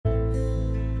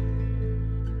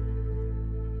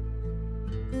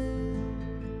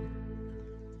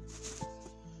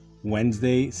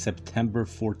Wednesday, September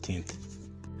 14th.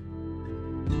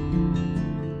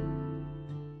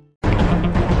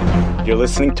 You're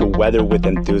listening to Weather with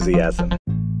Enthusiasm.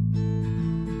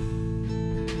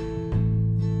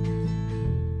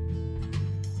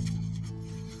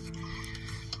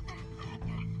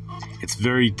 It's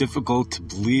very difficult to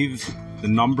believe the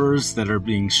numbers that are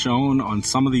being shown on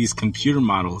some of these computer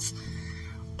models,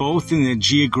 both in the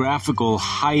geographical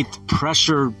height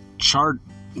pressure chart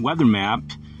weather map,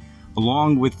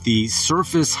 along with the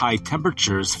surface high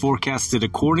temperatures forecasted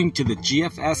according to the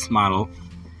GFS model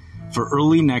for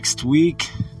early next week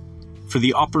for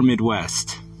the upper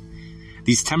Midwest.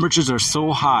 These temperatures are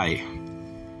so high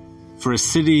for a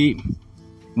city,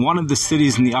 one of the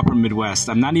cities in the upper Midwest.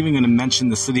 I'm not even going to mention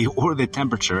the city or the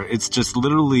temperature. It's just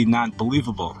literally not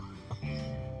believable.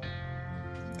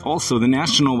 Also, the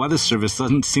National Weather Service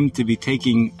doesn't seem to be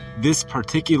taking this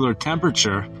particular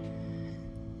temperature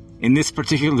in this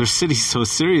particular city so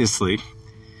seriously,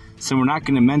 so we're not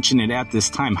going to mention it at this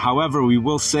time. However, we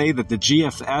will say that the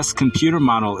GFS computer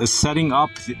model is setting up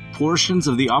the portions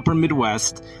of the upper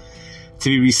Midwest to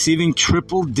be receiving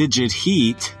triple-digit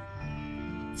heat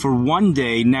for one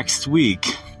day next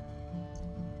week,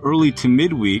 early to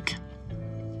midweek.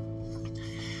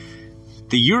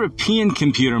 The European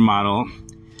computer model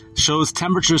shows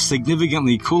temperatures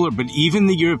significantly cooler, but even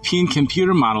the European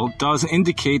computer model does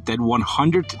indicate that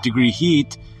 100-degree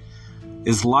heat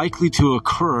is likely to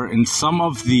occur in some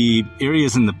of the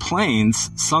areas in the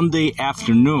plains Sunday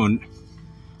afternoon.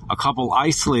 A couple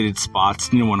isolated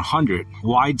spots near 100.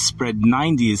 Widespread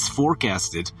 90 is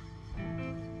forecasted.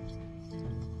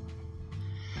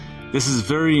 This is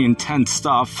very intense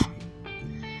stuff,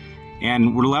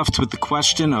 and we're left with the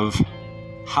question of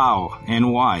how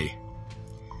and why.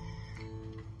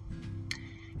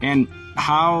 And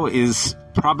how is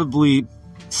probably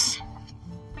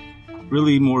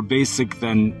really more basic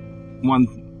than one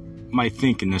might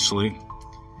think initially.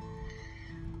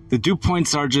 The dew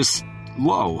points are just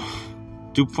low.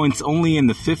 Dew points only in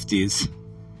the 50s.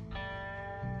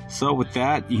 So with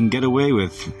that, you can get away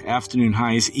with afternoon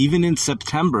highs. Even in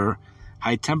September,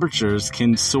 high temperatures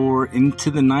can soar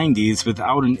into the 90s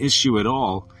without an issue at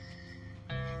all.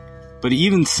 But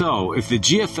even so, if the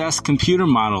GFS computer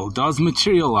model does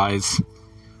materialize,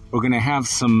 we're going to have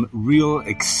some real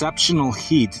exceptional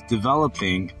heat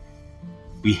developing.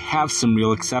 We have some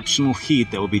real exceptional heat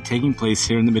that will be taking place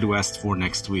here in the Midwest for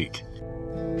next week.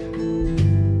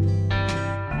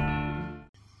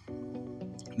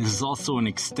 This is also an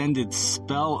extended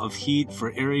spell of heat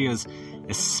for areas,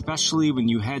 especially when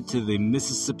you head to the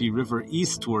Mississippi River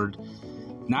eastward,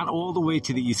 not all the way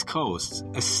to the East Coast.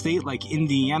 A state like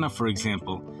Indiana, for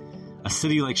example, a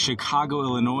city like Chicago,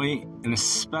 Illinois, and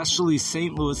especially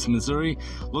St. Louis, Missouri,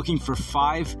 looking for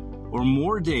 5 or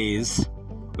more days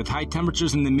with high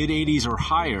temperatures in the mid-80s or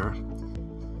higher.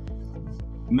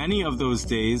 Many of those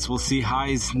days will see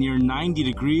highs near 90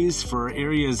 degrees for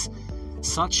areas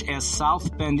such as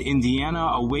South Bend, Indiana,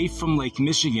 away from Lake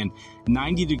Michigan.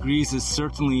 90 degrees is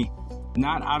certainly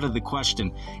not out of the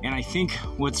question. And I think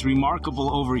what's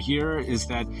remarkable over here is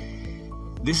that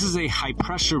this is a high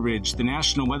pressure ridge. The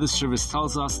National Weather Service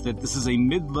tells us that this is a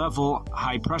mid-level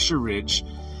high pressure ridge,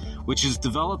 which is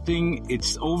developing.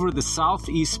 It's over the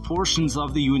southeast portions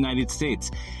of the United States.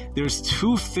 There's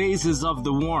 2 phases of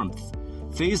the warmth.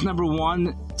 Phase number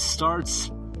 1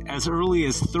 starts as early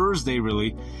as Thursday,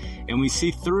 really, and we see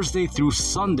Thursday through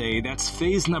Sunday. That's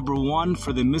phase number 1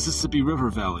 for the Mississippi River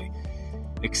Valley.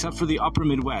 Except for the upper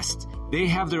Midwest. They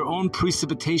have their own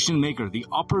precipitation maker. The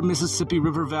upper Mississippi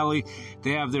River Valley,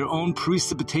 they have their own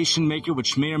precipitation maker,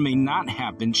 which may or may not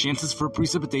happen. Chances for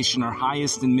precipitation are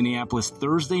highest in Minneapolis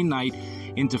Thursday night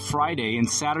into Friday and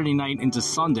Saturday night into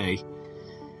Sunday.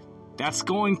 That's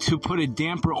going to put a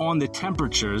damper on the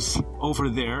temperatures over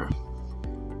there.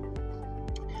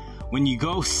 When you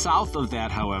go south of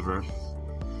that, however,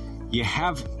 you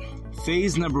have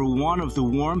phase number 1 of the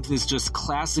warmth is just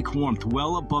classic warmth,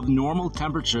 well above normal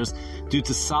temperatures due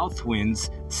to south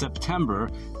winds. September,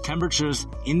 temperatures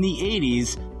in the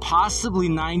 80s, possibly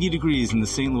 90 degrees in the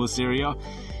St. Louis area.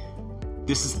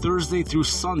 This is Thursday through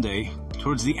Sunday.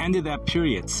 Towards the end of that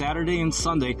period, Saturday and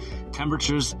Sunday,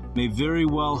 temperatures may very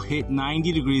well hit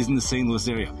 90 degrees in the St. Louis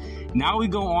area. Now we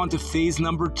go on to phase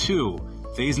number 2.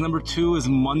 Phase number 2 is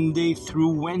Monday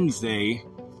through Wednesday.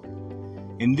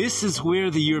 And this is where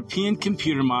the European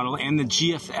computer model and the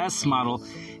GFS model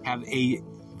have a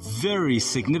very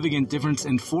significant difference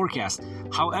in forecast.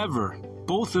 However,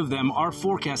 both of them are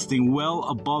forecasting well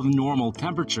above normal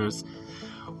temperatures,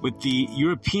 with the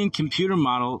European computer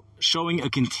model showing a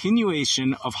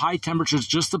continuation of high temperatures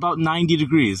just about 90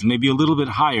 degrees, maybe a little bit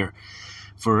higher,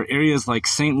 for areas like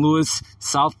St. Louis,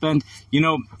 South Bend.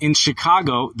 In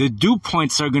Chicago, the dew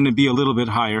points are going to be a little bit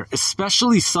higher,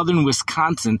 especially southern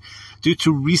Wisconsin, due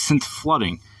to recent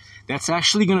flooding. That's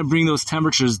actually going to bring those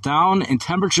temperatures down, and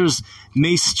temperatures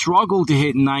may struggle to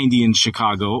hit 90 in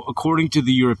Chicago, according to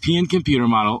the European computer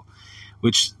model,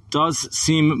 which does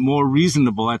seem more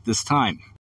reasonable at this time.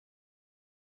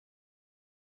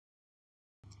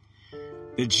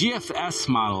 The GFS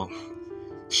model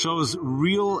shows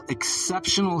real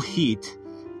exceptional heat,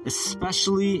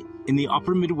 especially in the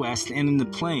upper Midwest and in the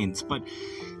plains. But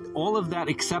all of that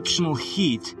exceptional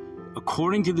heat,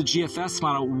 according to the GFS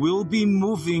model, will be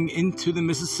moving into the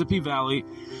Mississippi Valley.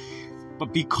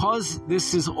 But because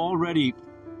this is already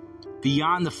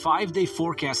beyond the 5-day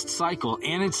forecast cycle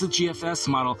and it's the GFS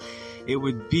model, it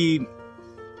would be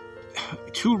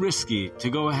too risky to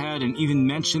go ahead and even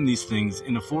mention these things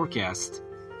in a forecast.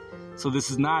 So this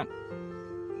is not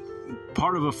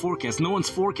part of a forecast. No one's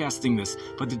forecasting this,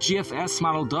 but the GFS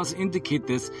model does indicate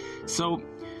this. So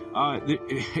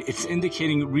it's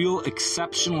indicating real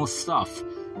exceptional stuff,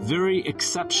 very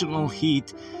exceptional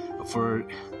heat we're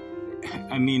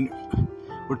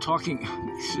talking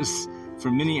just for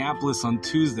Minneapolis on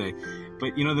Tuesday.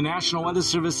 But, the National Weather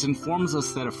Service informs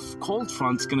us that a cold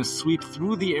front's going to sweep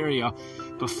through the area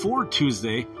before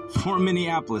Tuesday for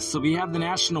Minneapolis. So we have the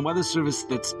National Weather Service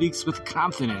that speaks with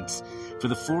confidence for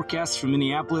the forecast for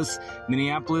Minneapolis.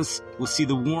 Minneapolis will see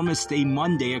the warmest day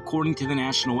Monday, according to the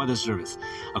National Weather Service.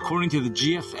 According to the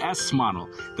GFS model,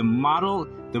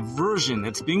 the version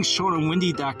that's being shown on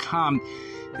windy.com,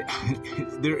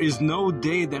 there is no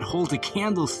day that holds a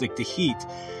candlestick to heat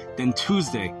than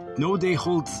Tuesday. No day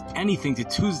holds anything to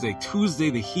Tuesday. Tuesday,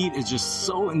 the heat is just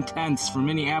so intense for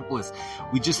Minneapolis.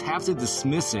 We just have to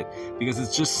dismiss it because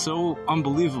it's just so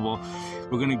unbelievable.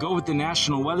 We're going to go with the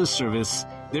National Weather Service.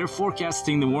 They're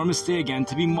forecasting the warmest day again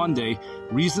to be Monday.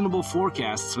 Reasonable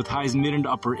forecasts with highs mid and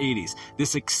upper 80s.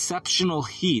 This exceptional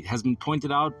heat has been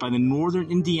pointed out by the Northern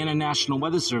Indiana National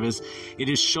Weather Service. It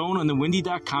is shown on the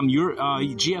windy.com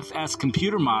GFS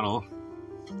computer model.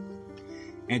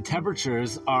 And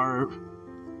temperatures are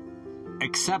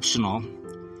exceptional.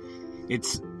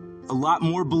 It's a lot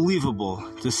more believable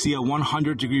to see a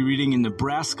 100-degree reading in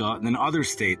Nebraska than other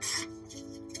states.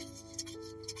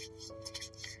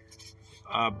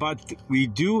 But we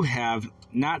do have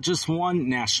not just one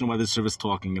National Weather Service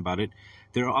talking about it.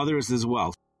 There are others as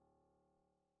well.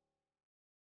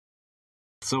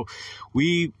 So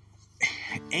we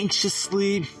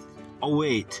anxiously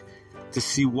await to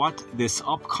see what this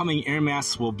upcoming air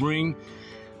mass will bring.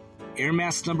 Air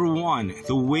mass number 1,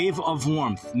 the wave of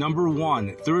warmth. Number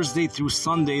 1, Thursday through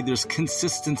Sunday, there's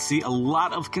consistency, a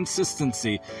lot of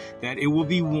consistency that it will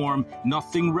be warm,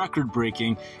 nothing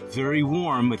record-breaking, very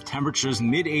warm with temperatures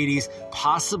mid-80s,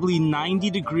 possibly 90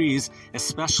 degrees,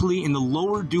 especially in the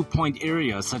lower dew point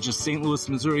areas such as St. Louis,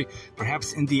 Missouri,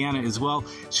 perhaps Indiana as well.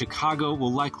 Chicago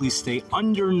will likely stay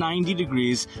under 90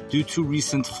 degrees due to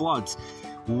recent floods.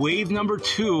 Wave number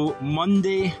 2,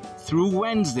 Monday through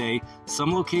Wednesday.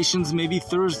 Some locations maybe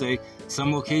Thursday.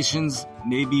 Some locations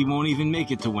maybe won't even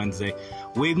make it to Wednesday.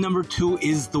 Wave number 2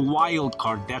 is the wild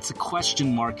card. That's a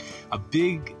question mark. A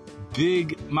big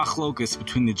machlokus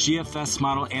between the GFS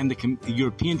model and the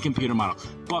European computer model.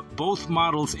 But both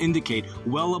models indicate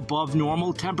well above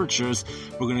normal temperatures.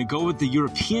 We're going to go with the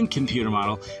European computer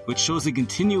model, which shows a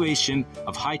continuation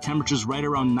of high temperatures right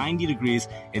around 90 degrees.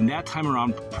 And that time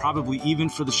around, probably even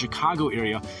for the Chicago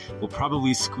area, we'll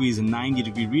probably squeeze a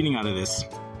 90-degree reading out of this.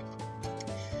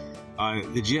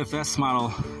 The GFS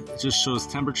model just shows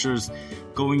temperatures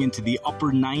going into the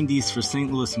upper 90s for St.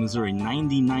 Louis, Missouri,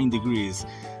 99 degrees.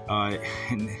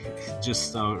 And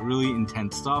just really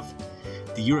intense stuff.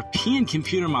 The European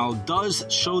computer model does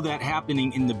show that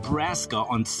happening in Nebraska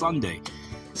on Sunday.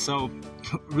 So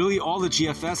really all the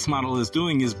GFS model is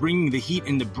doing is bringing the heat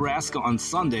in Nebraska on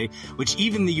Sunday, which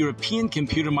even the European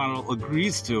computer model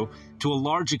agrees to a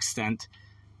large extent,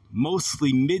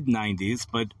 mostly mid-90s,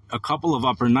 but a couple of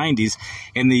upper 90s.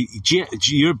 And the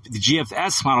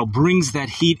GFS model brings that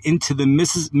heat into the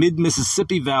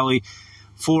mid-Mississippi Valley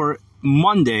for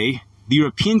Monday. The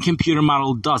European computer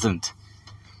model doesn't.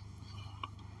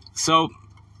 So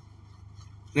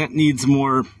that needs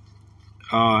more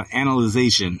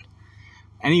analyzation.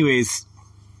 Anyways,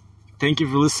 thank you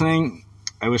for listening.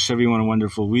 I wish everyone a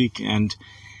wonderful week and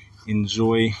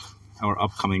enjoy our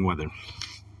upcoming weather.